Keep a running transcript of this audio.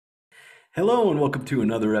Hello and welcome to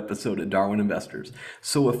another episode of Darwin Investors.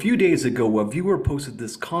 So a few days ago, a viewer posted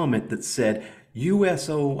this comment that said,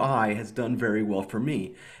 USOI has done very well for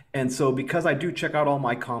me. And so because I do check out all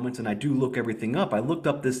my comments and I do look everything up, I looked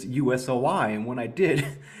up this USOI, and when I did,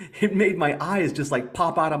 it made my eyes just like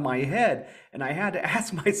pop out of my head. And I had to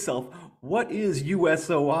ask myself, what is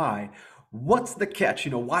USOI? What's the catch?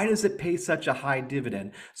 Why does it pay such a high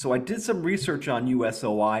dividend? So I did some research on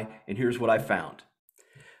USOI, and here's what I found.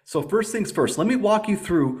 So first things first, let me walk you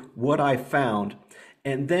through what I found,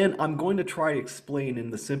 and then I'm going to try to explain in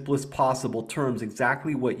the simplest possible terms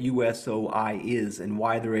exactly what USOI is and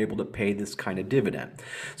why they're able to pay this kind of dividend.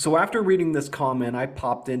 So after reading this comment, I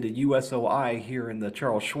popped into USOI here in the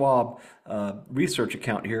Charles Schwab research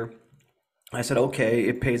account here. I said, okay,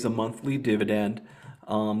 it pays a monthly dividend.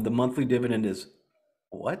 The monthly dividend is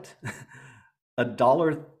what?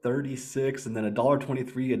 $1.36 and then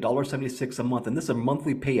 $1.23, $1.76 a month. And this is a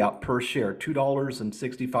monthly payout per share,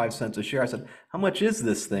 $2.65 a share. I said, how much is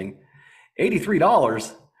this thing?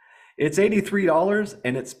 $83. It's $83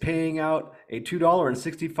 and it's paying out a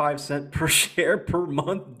 $2.65 per share per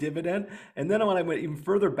month dividend. And then when I went even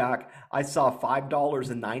further back, I saw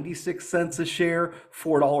 $5.96 a share,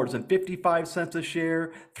 $4.55 a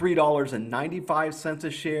share, $3.95 a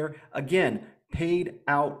share. Again, paid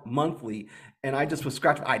out monthly. And I just was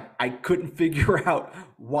scratching. I couldn't figure out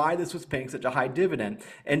why this was paying such a high dividend.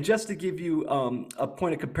 And just to give you a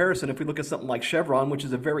point of comparison, if we look at something like Chevron, which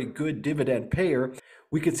is a very good dividend payer,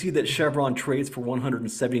 we could see that Chevron trades for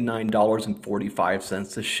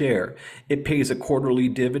 $179.45 a share. It pays a quarterly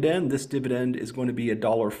dividend. This dividend is going to be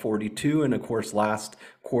 $1.42, and of course last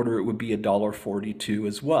quarter it would be $1.42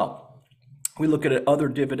 as well. We look at other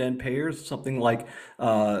dividend payers, something like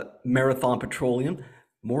Marathon Petroleum.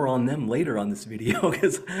 More on them later on this video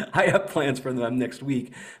because I have plans for them next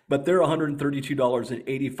week. But they're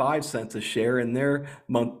 $132.85 a share, and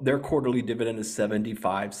their quarterly dividend is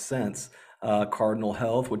 75 cents. Cardinal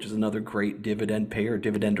Health, which is another great dividend payer,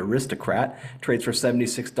 dividend aristocrat, trades for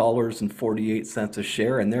 $76.48 a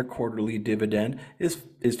share, and their quarterly dividend is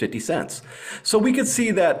 50 cents. So we could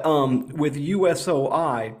see that with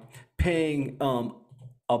USOI paying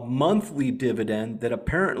a monthly dividend that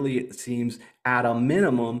apparently it seems at a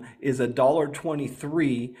minimum is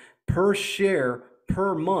 $1.23 per share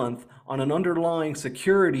per month on an underlying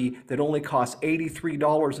security that only costs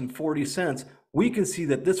 $83.40, we can see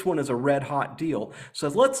that this one is a red hot deal. So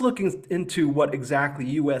let's look into what exactly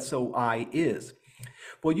USOI is.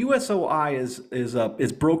 Well, USOI is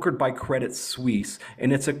brokered by Credit Suisse,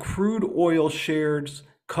 and it's a crude oil shares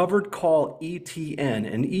covered call ETN.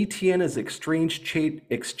 And ETN is exchange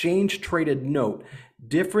traded note,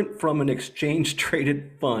 different from an exchange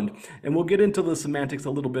traded fund. And we'll get into the semantics a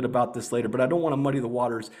little bit about this later, but I don't want to muddy the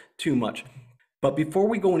waters too much. But before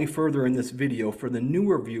we go any further in this video, for the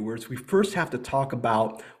newer viewers, we first have to talk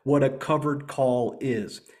about what a covered call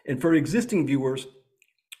is. And for existing viewers,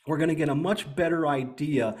 we're going to get a much better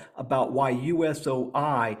idea about why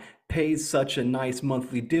USOI pays such a nice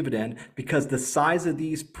monthly dividend, because the size of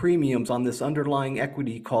these premiums on this underlying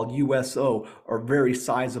equity called USO are very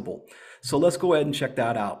sizable. So let's go ahead and check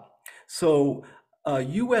that out. So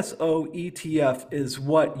USO ETF is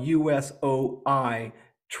what USOI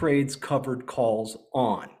trades covered calls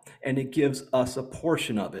on, and it gives us a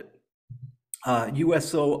portion of it.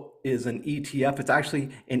 USO is an ETF. It's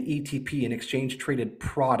actually an ETP, an exchange traded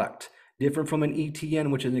product, different from an ETN,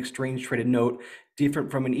 which is an exchange traded note, different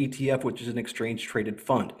from an ETF, which is an exchange traded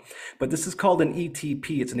fund. But this is called an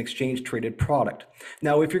ETP. It's an exchange traded product.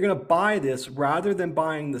 Now, if you're going to buy this, rather than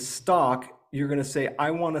buying the stock, you're going to say,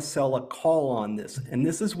 I want to sell a call on this. And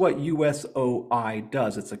this is what USOI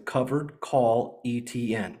does. It's a covered call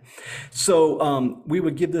ETN. So we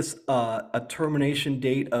would give this a termination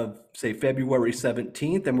date of, say, February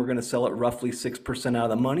 17th, and we're going to sell it roughly 6% out of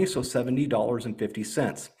the money, so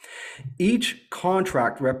 $70.50. Each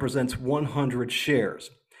contract represents 100 shares.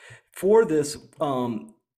 For this, we're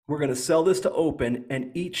going to sell this to open,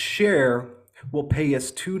 and each share will pay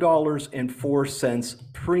us $2.04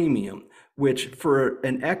 premium, which for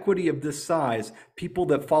an equity of this size, people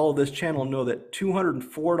that follow this channel know that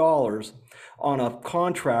 $204 on a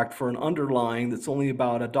contract for an underlying that's only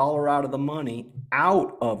about $1 out of the money,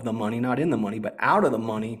 not in the money, but out of the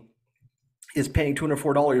money, is paying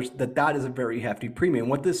 $204, that is a very hefty premium.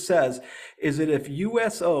 What this says is that if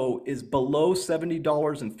USO is below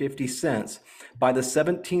 $70.50 by the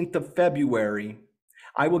 17th of February,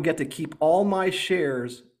 I will get to keep all my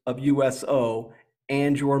shares of USO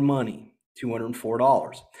and your money.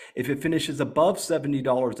 $204. If it finishes above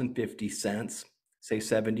 $70.50, say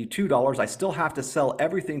 $72, I still have to sell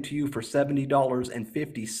everything to you for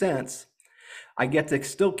 $70.50, I get to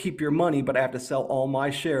still keep your money, but I have to sell all my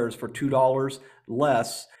shares for $2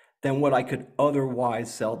 less than what I could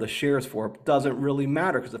otherwise sell the shares for. It doesn't really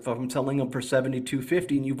matter, because if I'm selling them for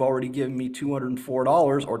 $72.50 and you've already given me $204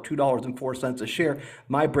 or $2.04 a share,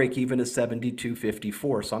 my break even is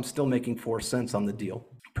 $72.54. So I'm still making 4 cents on the deal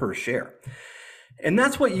per share. And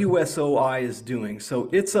that's what USOI is doing. So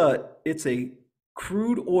it's a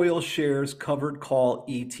crude oil shares covered call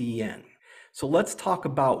ETN. So let's talk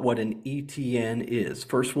about what an ETN is.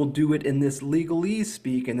 First, we'll do it in this legalese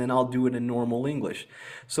speak, and then I'll do it in normal English.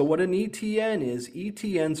 So what an ETN is,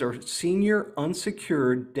 ETNs are senior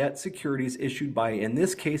unsecured debt securities issued by, in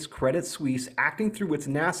this case, Credit Suisse, acting through its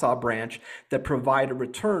Nassau branch, that provide a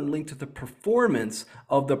return linked to the performance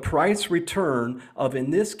of the price return of,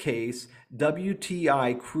 in this case,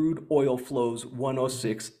 WTI crude oil flows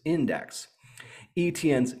 106 index.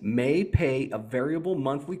 ETNs may pay a variable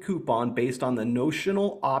monthly coupon based on the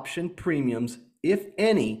notional option premiums, if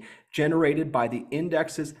any, generated by the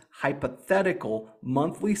index's hypothetical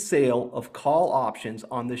monthly sale of call options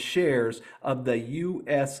on the shares of the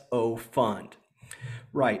USO fund.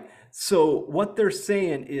 Right. So what they're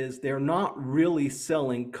saying is they're not really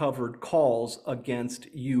selling covered calls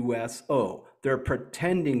against USO. They're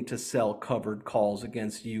pretending to sell covered calls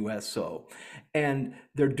against USO. And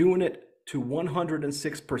they're doing it to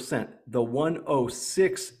 106%, the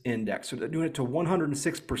 106 index. So they're doing it to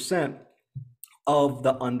 106% of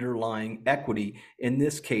the underlying equity, in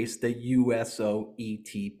this case, the USO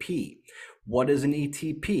ETP. What is an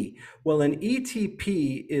ETP? Well, an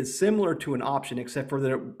ETP is similar to an option, except for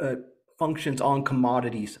that it functions on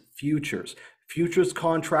commodities futures. Futures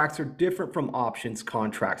contracts are different from options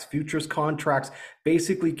contracts. Futures contracts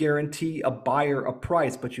basically guarantee a buyer a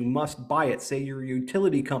price, but you must buy it. Say you're a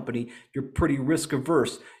utility company, you're pretty risk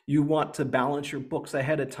averse. You want to balance your books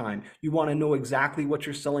ahead of time. You want to know exactly what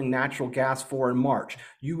you're selling natural gas for in March.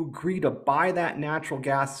 You agree to buy that natural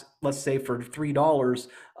gas, let's say for $3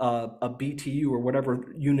 a BTU or whatever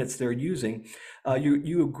units they're using.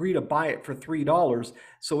 You agree to buy it for $3.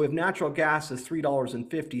 So if natural gas is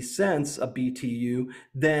 $3.50 a BTU,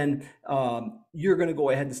 then you're going to go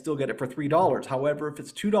ahead and still get it for $3. However, if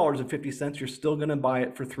it's $2.50, you're still going to buy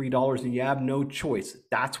it for $3 and you have no choice.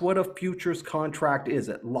 That's what a futures contract is.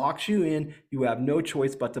 It locks you in. You have no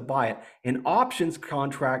choice but to buy it. An options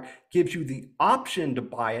contract gives you the option to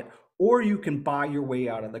buy it, or you can buy your way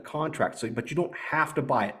out of the contract. So, but you don't have to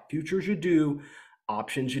buy it. Futures you do,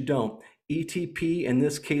 options you don't. ETP, in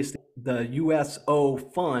this case, the USO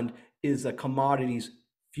fund, is a commodities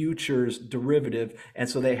futures derivative, and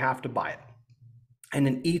so they have to buy it. And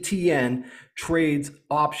an ETN trades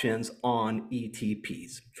options on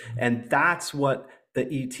ETPs. And that's what the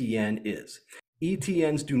ETN is.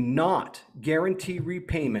 ETNs do not guarantee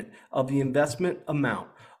repayment of the investment amount,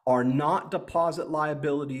 are not deposit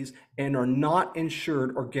liabilities, and are not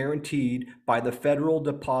insured or guaranteed by the Federal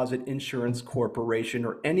Deposit Insurance Corporation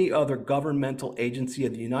or any other governmental agency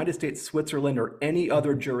of the United States, Switzerland, or any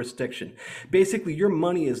other jurisdiction. Basically, your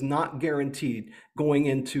money is not guaranteed going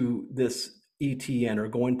into this ETN or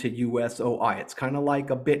going to USOI. It's kind of like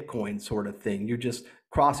a Bitcoin sort of thing. You're just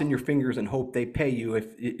crossing your fingers and hope they pay you if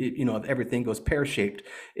everything goes pear-shaped.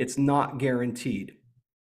 It's not guaranteed.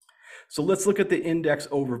 So let's look at the index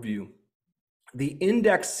overview. The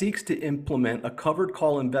index seeks to implement a covered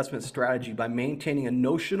call investment strategy by maintaining a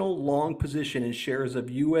notional long position in shares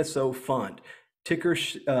of USO fund, ticker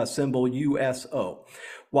symbol USO,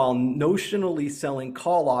 while notionally selling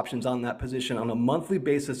call options on that position on a monthly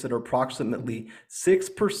basis that are approximately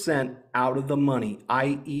 6% out of the money,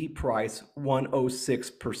 i.e. price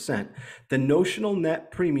 106%. The notional net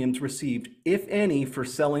premiums received, if any, for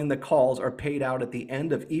selling the calls are paid out at the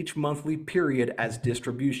end of each monthly period as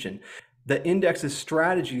distribution. The index's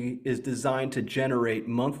strategy is designed to generate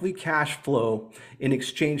monthly cash flow in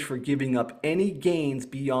exchange for giving up any gains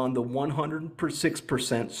beyond the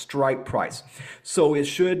 106% strike price. So it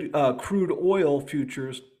should crude oil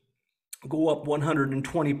futures go up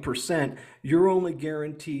 120%, you're only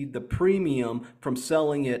guaranteed the premium from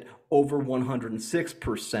selling it over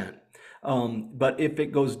 106%. But if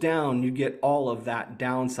it goes down, you get all of that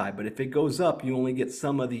downside. But if it goes up, you only get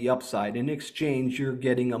some of the upside. In exchange, you're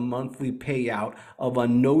getting a monthly payout of a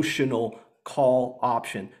notional call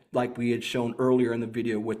option, like we had shown earlier in the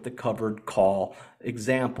video with the covered call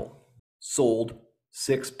example. Sold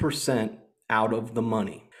 6% out of the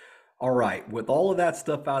money. All right, with all of that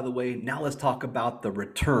stuff out of the way, now let's talk about the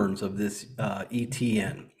returns of this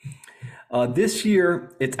ETN. This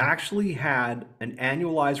year, it's actually had an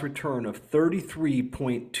annualized return of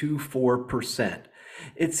 33.24%.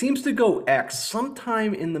 It seems to go X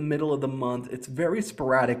sometime in the middle of the month. It's very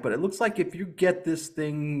sporadic, but it looks like if you get this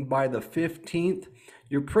thing by the 15th,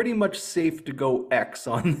 you're pretty much safe to go X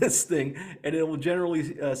on this thing, and it will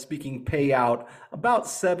generally speaking pay out about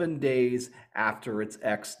 7 days after its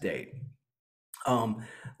X date. Um,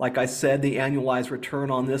 like I said, the annualized return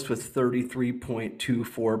on this was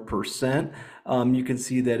 33.24%. You can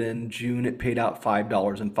see that in June it paid out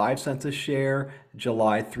 $5.05 a share,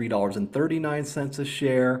 July $3.39 a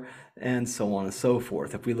share, and so on and so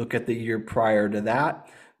forth. If we look at the year prior to that,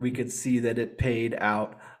 we could see that it paid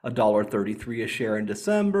out $1.33 a share in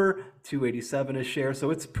December, $2.87 a share, so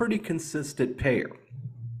it's a pretty consistent payer.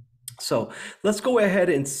 So let's go ahead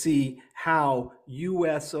and see how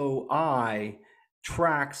USOI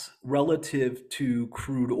tracks relative to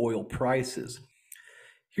crude oil prices.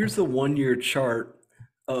 Here's the 1-year chart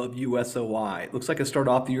of USOI. It looks like it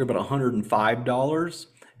started off the year about $105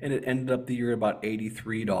 and it ended up the year about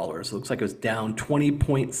 $83. It looks like it was down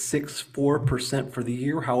 20.64% for the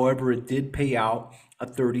year. However, it did pay out a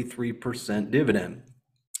 33% dividend.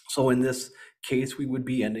 So in this case, we would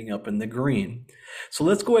be ending up in the green. So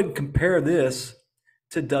let's go ahead and compare this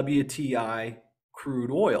to WTI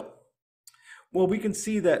crude oil. Well, we can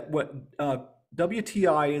see that what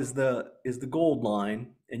WTI is the gold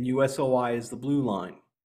line and USOI is the blue line.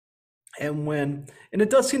 And it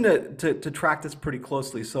does seem to track this pretty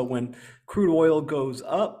closely. So when crude oil goes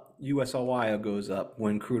up, USOI goes up.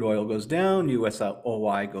 When crude oil goes down,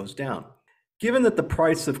 USOI goes down. Given that the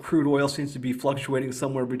price of crude oil seems to be fluctuating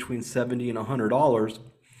somewhere between $70 and $100,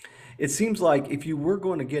 it seems like if you were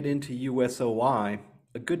going to get into USOI,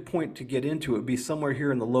 a good point to get into it would be somewhere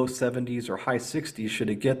here in the low 70s or high 60s should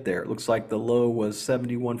it get there. It looks like the low was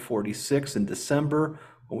 71.46 in December.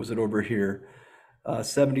 What was it over here?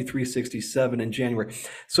 73.67 in January.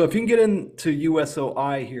 So if you can get into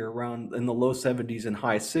USOI here around in the low 70s and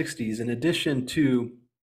high 60s, in addition to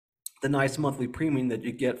the nice monthly premium that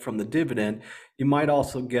you get from the dividend, you might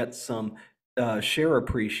also get some share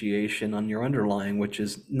appreciation on your underlying, which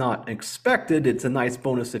is not expected. It's a nice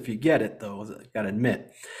bonus if you get it, though, I gotta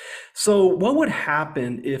admit. So what would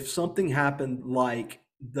happen if something happened like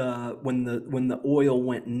when the oil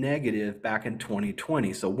went negative back in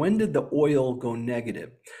 2020? So when did the oil go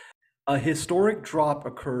negative? A historic drop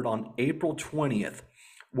occurred on April 20th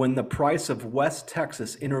when the price of West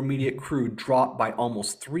Texas intermediate crude dropped by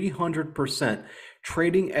almost 300%,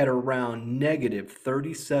 trading at around negative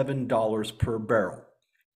 $37 per barrel.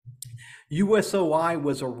 USOI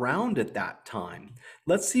was around at that time.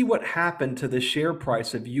 Let's see what happened to the share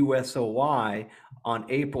price of USOI on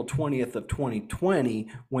April 20th of 2020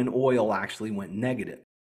 when oil actually went negative.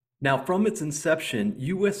 Now, from its inception,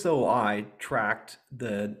 USOI tracked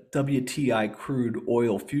the WTI crude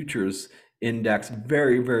oil futures index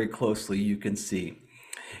very, very closely, you can see.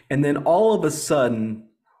 And then all of a sudden,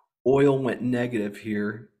 oil went negative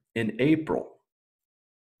here in April.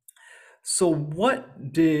 So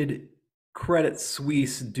what did Credit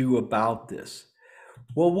Suisse do about this?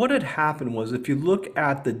 Well, what had happened was if you look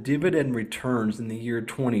at the dividend returns in the year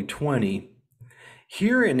 2020,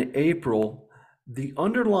 here in April, the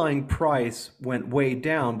underlying price went way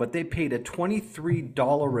down, but they paid a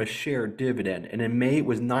 $23 a share dividend. And in May, it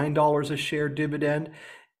was $9 a share dividend.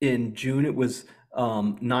 In June, it was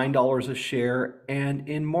 $9 a share. And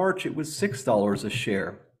in March, it was $6 a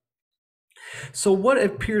share. So what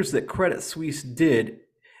it appears that Credit Suisse did,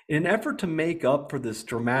 in an effort to make up for this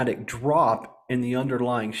dramatic drop in the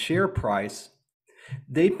underlying share price,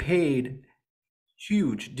 they paid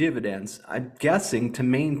huge dividends, I'm guessing, to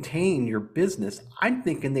maintain your business. I'm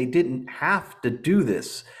thinking they didn't have to do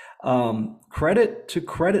this. Credit to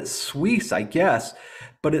Credit Suisse, I guess,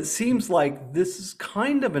 but it seems like this is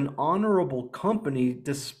kind of an honorable company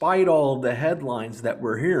despite all the headlines that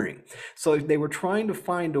we're hearing. So they were trying to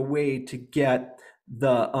find a way to get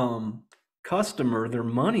the customer their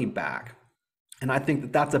money back. And I think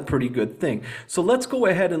that that's a pretty good thing. So let's go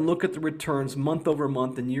ahead and look at the returns month over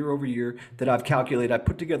month and year over year that I've calculated. I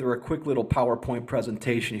put together a quick little PowerPoint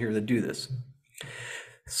presentation here to do this.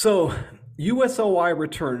 So USOI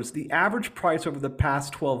returns, the average price over the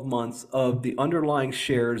past 12 months of the underlying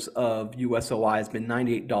shares of USOI has been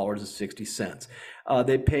 $98.60.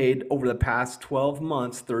 They paid over the past 12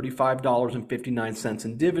 months $35.59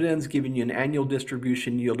 in dividends, giving you an annual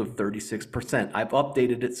distribution yield of 36%. I've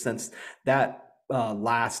updated it since that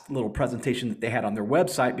last little presentation that they had on their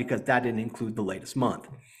website because that didn't include the latest month.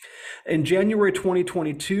 In January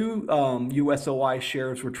 2022, USOI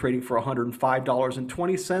shares were trading for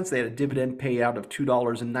 $105.20. They had a dividend payout of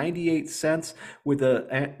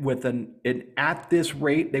 $2.98. At this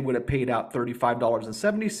rate, they would have paid out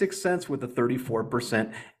 $35.76 with a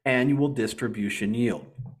 34% annual distribution yield.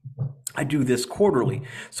 I do this quarterly.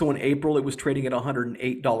 So in April, it was trading at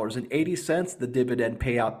 $108.80. The dividend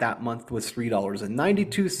payout that month was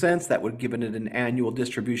 $3.92. That would have given it an annual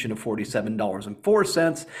distribution of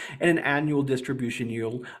 $47.04 and an annual distribution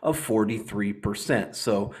yield of 43%.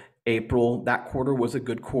 So April, that quarter was a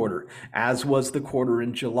good quarter, as was the quarter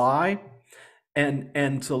in July.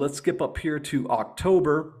 And so let's skip up here to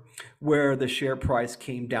October, where the share price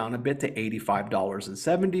came down a bit to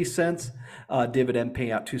 $85.70. Dividend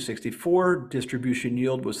payout $2.64. Distribution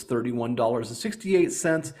yield was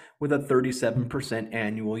 $31.68 with a 37%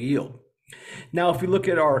 annual yield. Now, if we look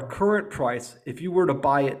at our current price, if you were to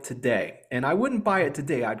buy it today, and I wouldn't buy it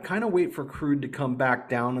today, I'd kind of wait for crude to come back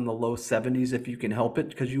down in the low 70s if you can help it,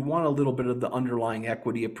 because you want a little bit of the underlying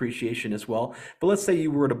equity appreciation as well. But let's say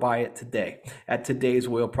you were to buy it today at today's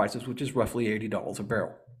oil prices, which is roughly $80 a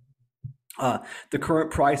barrel. The current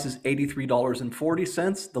price is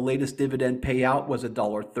 $83.40. The latest dividend payout was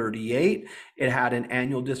 $1.38. It had an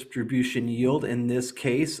annual distribution yield, in this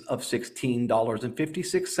case, of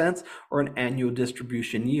 $16.56, or an annual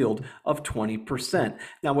distribution yield of 20%.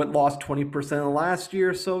 Now, it lost 20% last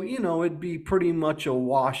year, so, it'd be pretty much a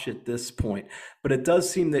wash at this point. But it does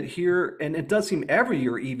seem that here, and it does seem every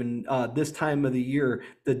year, even this time of the year,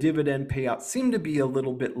 the dividend payouts seem to be a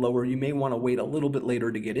little bit lower. You may want to wait a little bit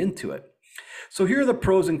later to get into it. So here are the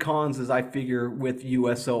pros and cons, as I figure, with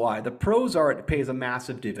USOI. The pros are it pays a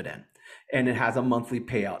massive dividend and it has a monthly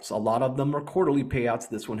payout. So a lot of them are quarterly payouts.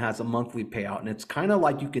 This one has a monthly payout, and it's kind of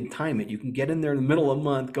like you can time it. You can get in there in the middle of the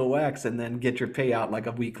month, go X, and then get your payout like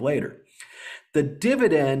a week later. The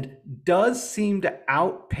dividend does seem to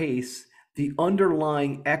outpace the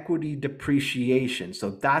underlying equity depreciation.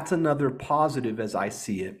 So that's another positive as I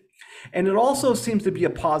see it. And it also seems to be a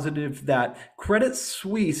positive that Credit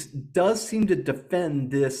Suisse does seem to defend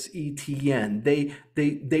this ETN. They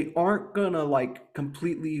aren't gonna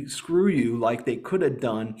completely screw you like they could have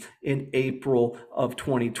done in April of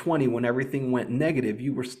 2020 when everything went negative.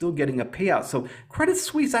 You were still getting a payout. So Credit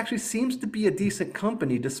Suisse actually seems to be a decent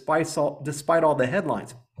company despite all the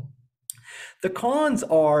headlines. The cons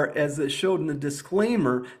are, as it showed in the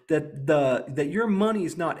disclaimer, that your money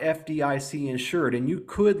is not FDIC insured and you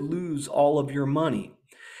could lose all of your money.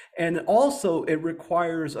 And also, it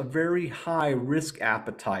requires a very high risk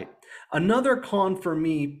appetite. Another con for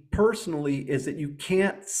me personally is that you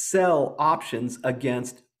can't sell options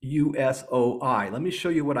against USOI. Let me show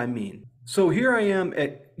you what I mean. So here I am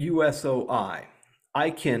at USOI.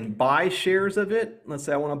 I can buy shares of it. Let's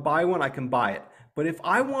say I want to buy one, I can buy it. But if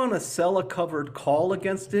I want to sell a covered call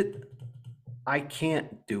against it, I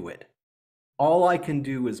can't do it. All I can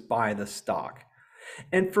do is buy the stock.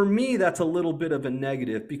 And for me, that's a little bit of a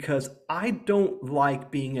negative because I don't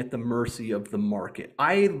like being at the mercy of the market.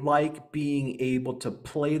 I like being able to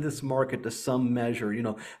play this market to some measure.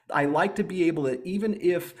 I like to be able to, even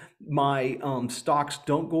if my stocks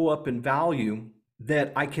don't go up in value,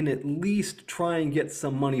 that I can at least try and get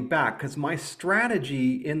some money back, because my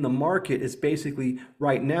strategy in the market is basically,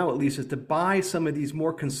 right now at least, is to buy some of these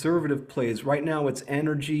more conservative plays. Right now it's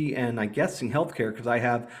energy and I'm guessing healthcare, because I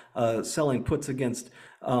have selling puts against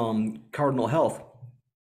Cardinal Health,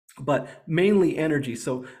 but mainly energy.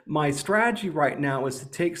 So my strategy right now is to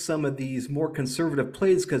take some of these more conservative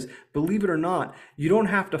plays, because believe it or not, you don't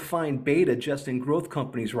have to find beta just in growth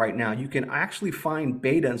companies right now. You can actually find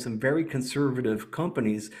beta in some very conservative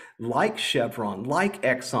companies like Chevron, like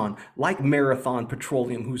Exxon, like Marathon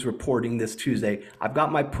Petroleum, who's reporting this Tuesday. I've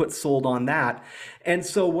got my put sold on that. And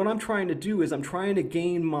so what I'm trying to do is I'm trying to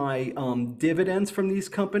gain my dividends from these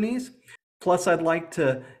companies. Plus, I'd like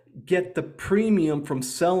to get the premium from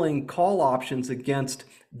selling call options against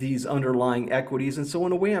these underlying equities. And so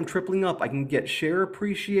in a way, I'm tripling up. I can get share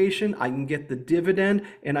appreciation, I can get the dividend,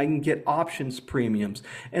 and I can get options premiums.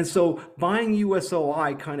 And so buying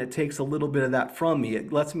USOI kind of takes a little bit of that from me.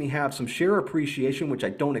 It lets me have some share appreciation, which I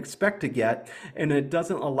don't expect to get, and it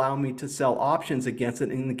doesn't allow me to sell options against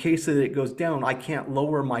it. In the case that it goes down, I can't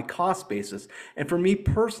lower my cost basis. And for me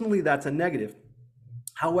personally, that's a negative.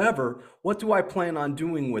 However, what do I plan on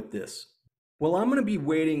doing with this? Well, I'm going to be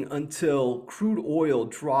waiting until crude oil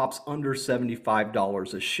drops under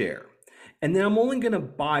 $75 a share. And then I'm only going to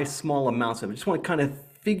buy small amounts of it. I just want to kind of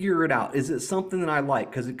figure it out. Is it something that I like?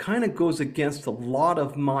 Because it kind of goes against a lot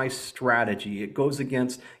of my strategy. It goes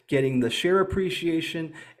against getting the share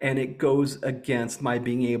appreciation, and it goes against my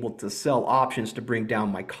being able to sell options to bring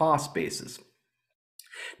down my cost basis.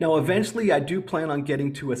 Now, eventually, I do plan on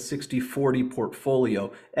getting to a 60-40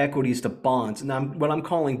 portfolio, equities to bonds. And what I'm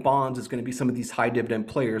calling bonds is going to be some of these high dividend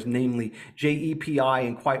players, namely JEPI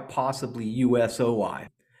and quite possibly USOI.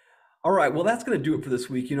 All right, well, that's going to do it for this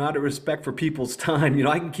week. Out of respect for people's time,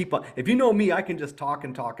 I can keep on. If you know me, I can just talk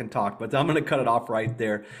and talk and talk, but I'm going to cut it off right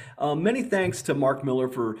there. Many thanks to Mark Miller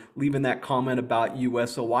for leaving that comment about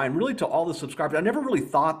USOI, and really to all the subscribers. I never really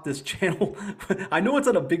thought this channel, I know it's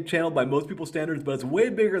not a big channel by most people's standards, but it's way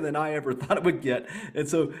bigger than I ever thought it would get. And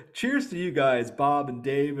so cheers to you guys, Bob and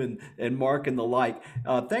Dave and Mark and the like.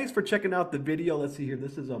 Thanks for checking out the video. Let's see here.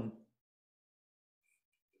 This is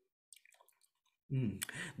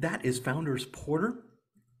that is Founders Porter.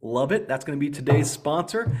 Love it. That's going to be today's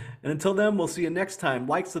sponsor. And until then, we'll see you next time.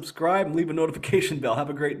 Like, subscribe, and leave a notification bell. Have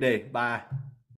a great day. Bye.